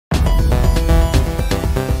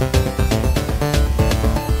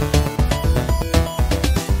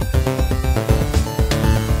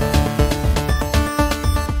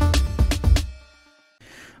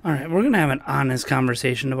going to have an honest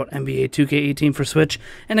conversation about NBA 2K18 for Switch.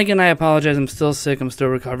 And again, I apologize. I'm still sick. I'm still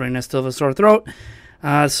recovering. I still have a sore throat.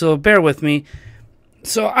 So bear with me.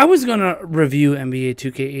 So I was going to review NBA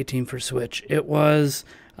 2K18 for Switch. It was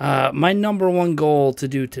my #1 goal to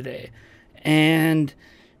do today. And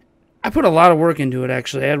I put a lot of work into it,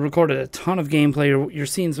 actually. I had recorded a ton of gameplay. You're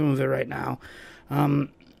seeing some of it right now. And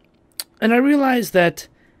I realized that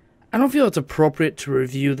I don't feel it's appropriate to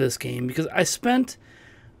review this game because I spent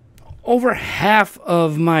over half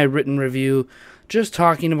of my written review just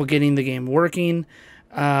talking about getting the game working,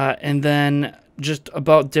 and then just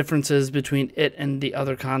about differences between it and the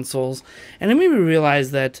other consoles. And it made me realize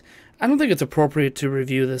that I don't think it's appropriate to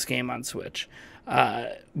review this game on Switch.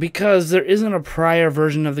 Because there isn't a prior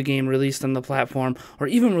version of the game released on the platform or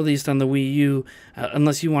even released on the Wii U,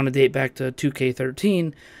 unless you want to date back to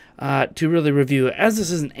 2K13, to really review it. As this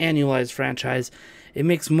is an annualized franchise, it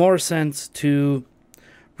makes more sense to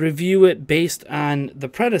review it based on the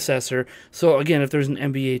predecessor. So again, if there's an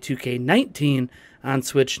NBA 2K19 on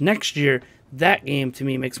Switch next year, that game to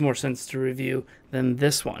me makes more sense to review than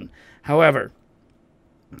this one. However,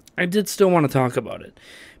 I did still want to talk about it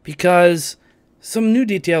because some new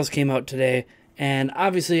details came out today, and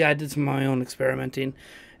obviously I did some of my own experimenting,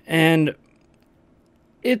 and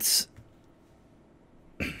it's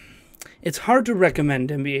hard to recommend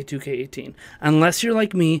NBA 2K18 unless you're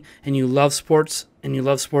like me and you love sports and you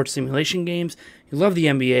love sports simulation games, you love the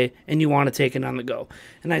NBA, and you want to take it on the go.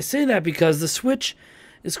 And I say that because the Switch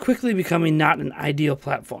is quickly becoming not an ideal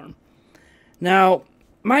platform. Now,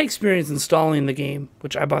 my experience installing the game,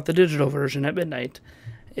 which I bought the digital version at midnight,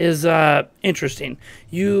 is interesting.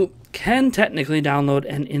 You can technically download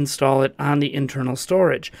and install it on the internal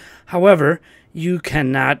storage. However, you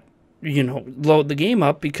cannot, load the game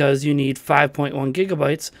up because you need 5.1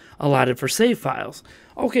 gigabytes allotted for save files.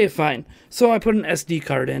 Okay, fine. So I put an SD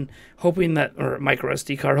card in, hoping that, or a micro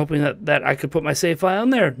SD card, hoping that I could put my save file in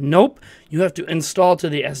there. Nope. You have to install to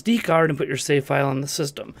the SD card and put your save file in the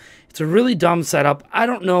system. It's a really dumb setup. I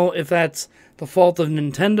don't know if that's the fault of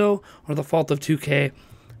Nintendo or the fault of 2K.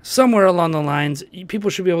 Somewhere along the lines, people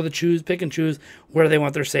should be able to pick and choose where they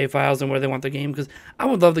want their save files and where they want the game, because I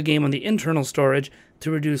would love the game on the internal storage to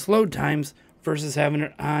reduce load times versus having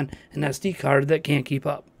it on an SD card that can't keep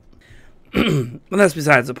up. But that's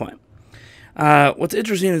besides the point. What's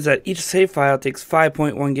interesting is that each save file takes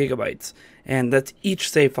 5.1 gigabytes, and that's each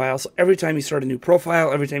save file. So every time you start a new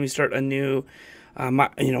profile, every time you start a new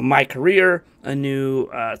my career, a new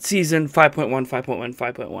season, 5.1, 5.1,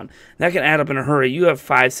 5.1. That can add up in a hurry. You have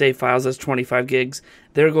 5 save files, that's 25 gigs.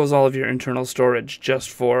 There goes all of your internal storage just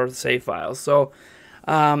for save files. So,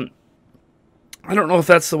 I don't know if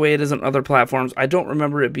that's the way it is on other platforms. I don't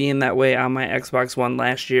remember it being that way on my Xbox One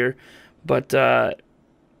last year, but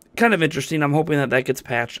kind of interesting. I'm hoping that gets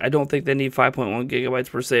patched. I don't think they need 5.1 gigabytes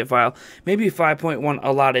per save file. Maybe 5.1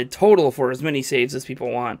 allotted total for as many saves as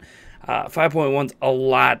people want. 5.1's a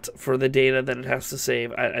lot for the data that it has to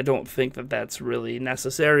save. I don't think that that's really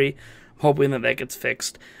necessary. I'm hoping that gets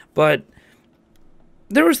fixed. But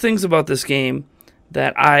there was things about this game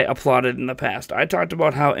that I applauded in the past. I talked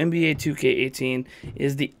about how NBA 2K18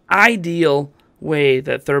 is the ideal way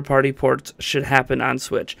that third-party ports should happen on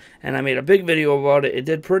Switch. And I made a big video about it. It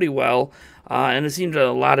did pretty well. And it seemed that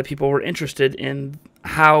a lot of people were interested in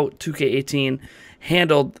how 2K18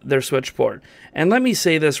 handled their Switch port. And let me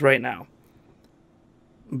say this right now.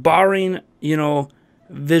 Barring,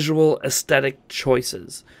 visual aesthetic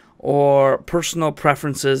choices or personal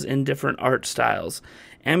preferences in different art styles,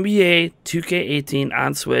 NBA 2K18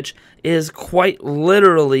 on Switch is quite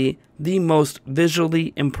literally the most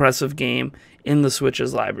visually impressive game in the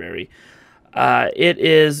Switch's library. It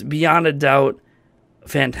is beyond a doubt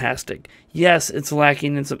fantastic. Yes, it's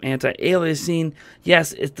lacking in some anti-aliasing.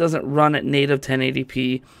 Yes, it doesn't run at native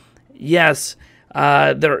 1080p. Yes,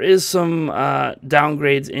 there is some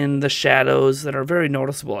downgrades in the shadows that are very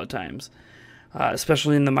noticeable at times,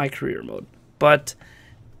 especially in the My Career mode. But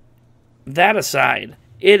that aside,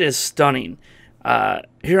 it is stunning.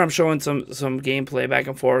 Here I'm showing some gameplay back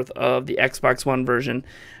and forth of the Xbox One version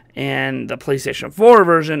and the PlayStation 4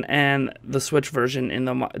 version and the Switch version in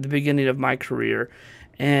the beginning of My Career.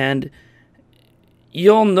 And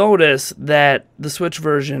you'll notice that the Switch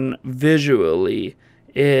version visually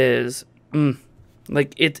is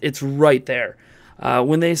it's right there.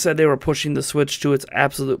 When they said they were pushing the Switch to its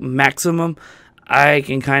absolute maximum, I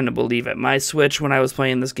can kind of believe it. My Switch, when I was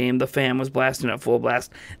playing this game, the fan was blasting at full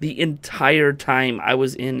blast the entire time I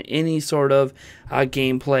was in any sort of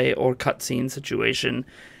gameplay or cutscene situation.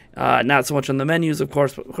 Not so much on the menus, of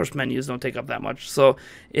course, but of course menus don't take up that much. So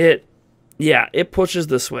it pushes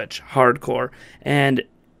the Switch hardcore. And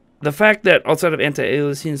the fact that outside of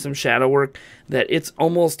anti-aliasing and some shadow work, that it's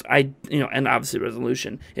almost, and obviously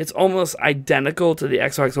resolution, it's almost identical to the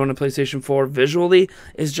Xbox One and PlayStation 4 visually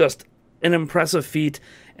is just an impressive feat.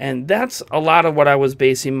 And that's a lot of what I was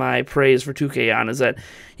basing my praise for 2K on, is that,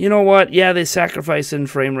 you know what, yeah, they sacrificed in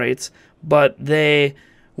frame rates, but they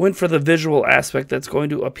went for the visual aspect that's going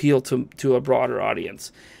to appeal to a broader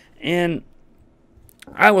audience. And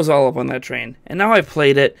I was all up on that train. And now I've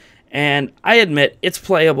played it, and I admit it's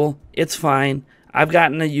playable, it's fine, I've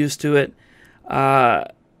gotten used to it,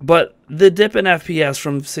 but the dip in FPS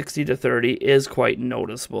from 60 to 30 is quite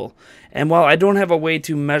noticeable. And while I don't have a way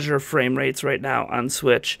to measure frame rates right now on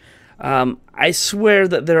Switch, I swear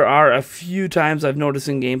that there are a few times I've noticed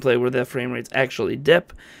in gameplay where the frame rates actually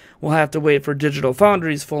dip. We'll have to wait for Digital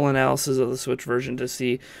Foundry's full analysis of the Switch version to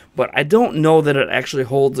see, but I don't know that it actually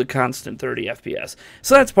holds a constant 30 FPS.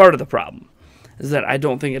 So that's part of the problem, is that I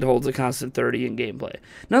don't think it holds a constant 30 in gameplay.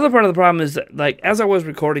 Another part of the problem is that, like, as I was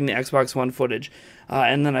recording the Xbox One footage,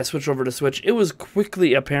 and then I switched over to Switch, it was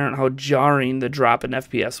quickly apparent how jarring the drop in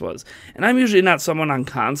FPS was. And I'm usually not someone on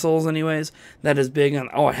consoles anyways that is big on,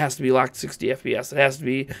 oh, it has to be locked 60 FPS, it has to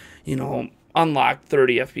be, unlocked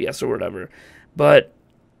 30 FPS or whatever. But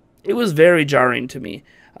it was very jarring to me.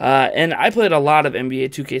 And I played a lot of NBA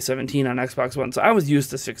 2K17 on Xbox One, so I was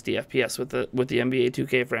used to 60 FPS with the NBA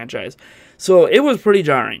 2K franchise. So it was pretty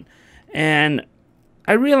jarring. And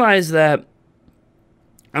I realized that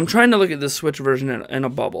I'm trying to look at this Switch version in a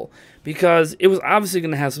bubble, because it was obviously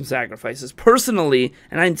going to have some sacrifices. Personally,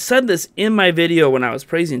 and I said this in my video when I was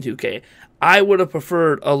praising 2K, I would have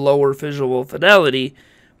preferred a lower visual fidelity,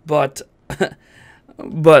 but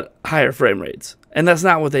higher frame rates. And that's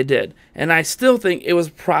not what they did. And I still think it was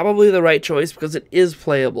probably the right choice, because it is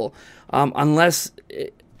playable. Unless,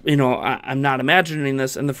 I'm not imagining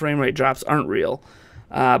this and the frame rate drops aren't real.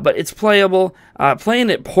 But it's playable. Playing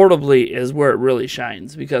it portably is where it really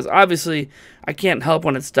shines, because obviously I can't help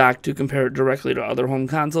when it's docked to compare it directly to other home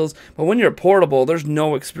consoles. But when you're portable, there's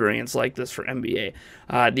no experience like this for NBA.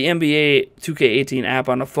 The NBA 2K18 app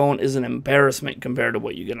on a phone is an embarrassment compared to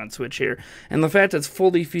what you get on Switch here. And the fact it's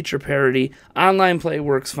fully feature parity, online play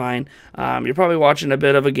works fine. You're probably watching a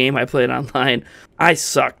bit of a game I played online. I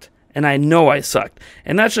sucked, and I know I sucked.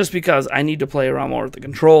 And that's just because I need to play around more with the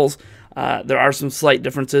controls. There are some slight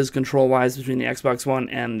differences control-wise between the Xbox One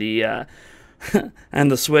and the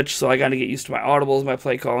and the Switch, so I got to get used to my audibles, my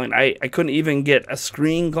play calling. I couldn't even get a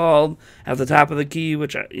screen called at the top of the key,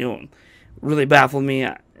 which really baffled me.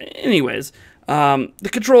 Anyways, the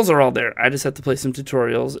controls are all there. I just have to play some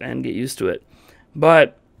tutorials and get used to it.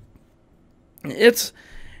 But it's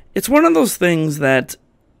one of those things that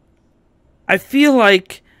I feel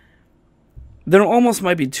like there almost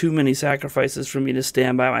might be too many sacrifices for me to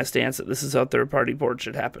stand by my stance that this is how third-party ports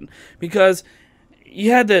should happen. Because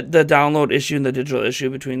you had the download issue and the digital issue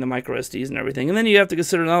between the micro SDs and everything. And then you have to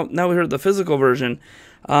consider, now we heard the physical version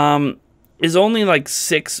is only like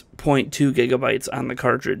 6.2 gigabytes on the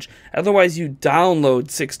cartridge. Otherwise, you download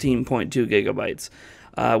 16.2 gigabytes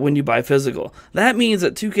when you buy physical. That means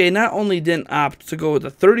that 2K not only didn't opt to go with a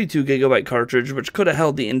 32 gigabyte cartridge, which could have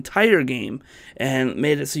held the entire game and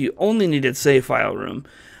made it so you only needed save file room,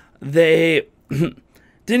 they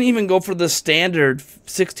didn't even go for the standard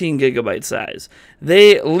 16 gigabyte size.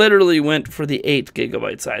 They literally went for the 8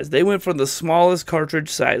 gigabyte size. They went for the smallest cartridge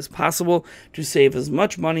size possible to save as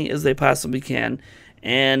much money as they possibly can.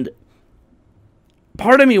 And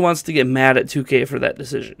part of me wants to get mad at 2K for that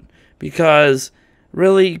decision, because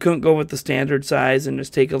really, you couldn't go with the standard size and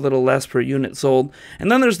just take a little less per unit sold. And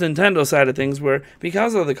then there's the Nintendo side of things, where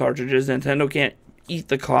because of the cartridges, Nintendo can't eat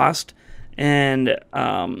the cost and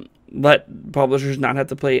let publishers not have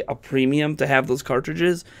to pay a premium to have those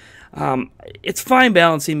cartridges. It's fine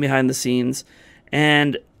balancing behind the scenes,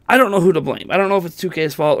 and I don't know who to blame. I don't know if it's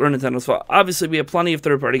 2K's fault or Nintendo's fault. Obviously, we have plenty of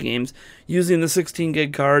third-party games using the 16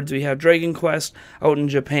 gig cards. We have Dragon Quest out in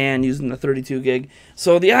Japan using the 32 gig.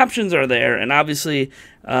 So the options are there, and obviously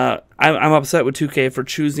I'm upset with 2K for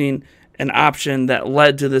choosing an option that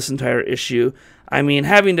led to this entire issue. I mean,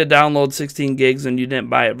 having to download 16 gigs and you didn't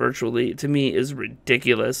buy it virtually, to me, is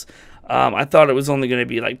ridiculous. I thought it was only going to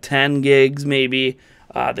be like 10 gigs, maybe.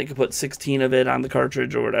 They could put 16 of it on the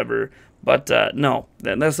cartridge or whatever. But no,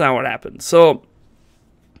 that's not what happened. So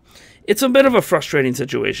it's a bit of a frustrating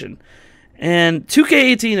situation. And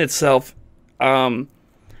 2K18 itself, it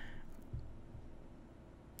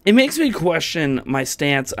makes me question my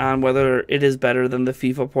stance on whether it is better than the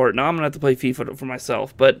FIFA port. Now I'm going to have to play FIFA for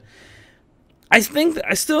myself, but I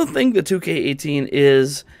still think the 2K18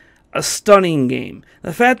 is a stunning game.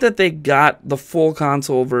 The fact that they got the full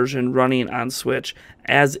console version running on Switch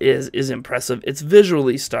as is impressive. It's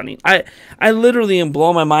visually stunning. I literally am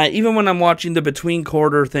blown my mind, even when I'm watching the between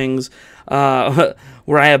quarter things, where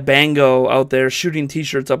I have Bango out there shooting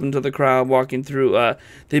t-shirts up into the crowd, walking through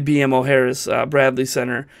the BM O'Harris Bradley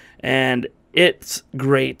Center, and it's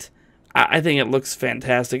great. I think it looks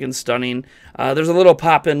fantastic and stunning. There's a little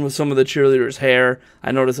pop-in with some of the cheerleaders' hair.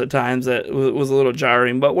 I noticed at times that it was a little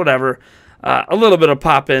jarring, but whatever. A little bit of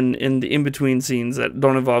pop-in the in-between scenes that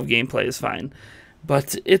don't involve gameplay is fine.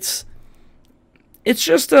 But it's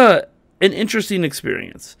just an interesting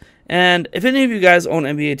experience. And if any of you guys own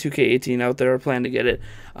NBA 2K18 out there or plan to get it,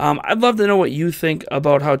 I'd love to know what you think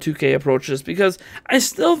about how 2K approaches, because I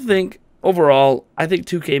still think, overall, I think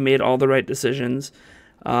 2K made all the right decisions.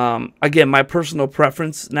 Again, my personal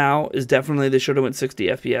preference now is definitely they should have went 60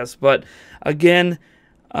 FPS. But again,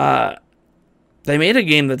 they made a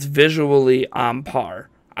game that's visually on par.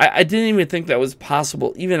 I didn't even think that was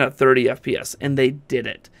possible, even at 30 FPS, and they did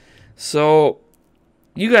it. So,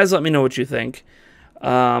 you guys let me know what you think.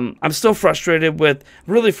 I'm still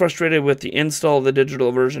really frustrated with the install of the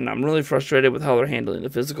digital version. I'm really frustrated with how they're handling the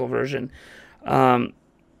physical version. I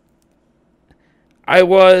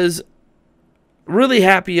was really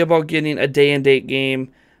happy about getting a day-and-date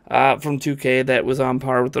game from 2K that was on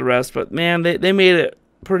par with the rest, but man, they made it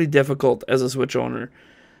pretty difficult as a Switch owner.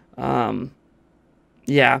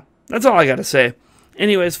 Yeah, that's all I got to say.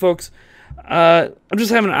 Anyways, folks, I'm just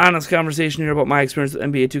having an honest conversation here about my experience with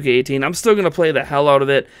NBA 2K18. I'm still going to play the hell out of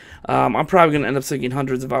it. I'm probably going to end up sinking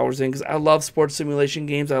hundreds of hours in because I love sports simulation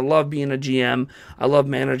games. I love being a GM. I love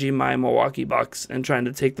managing my Milwaukee Bucks and trying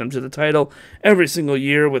to take them to the title every single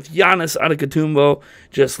year with Giannis Antetokounmpo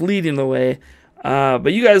just leading the way.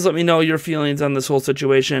 But you guys let me know your feelings on this whole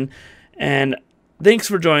situation. And thanks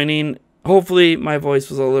for joining. Hopefully my voice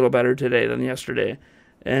was a little better today than yesterday.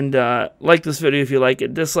 And like this video if you like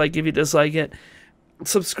it. Dislike if you dislike it.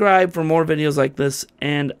 Subscribe for more videos like this.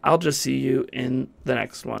 And I'll just see you in the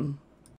next one.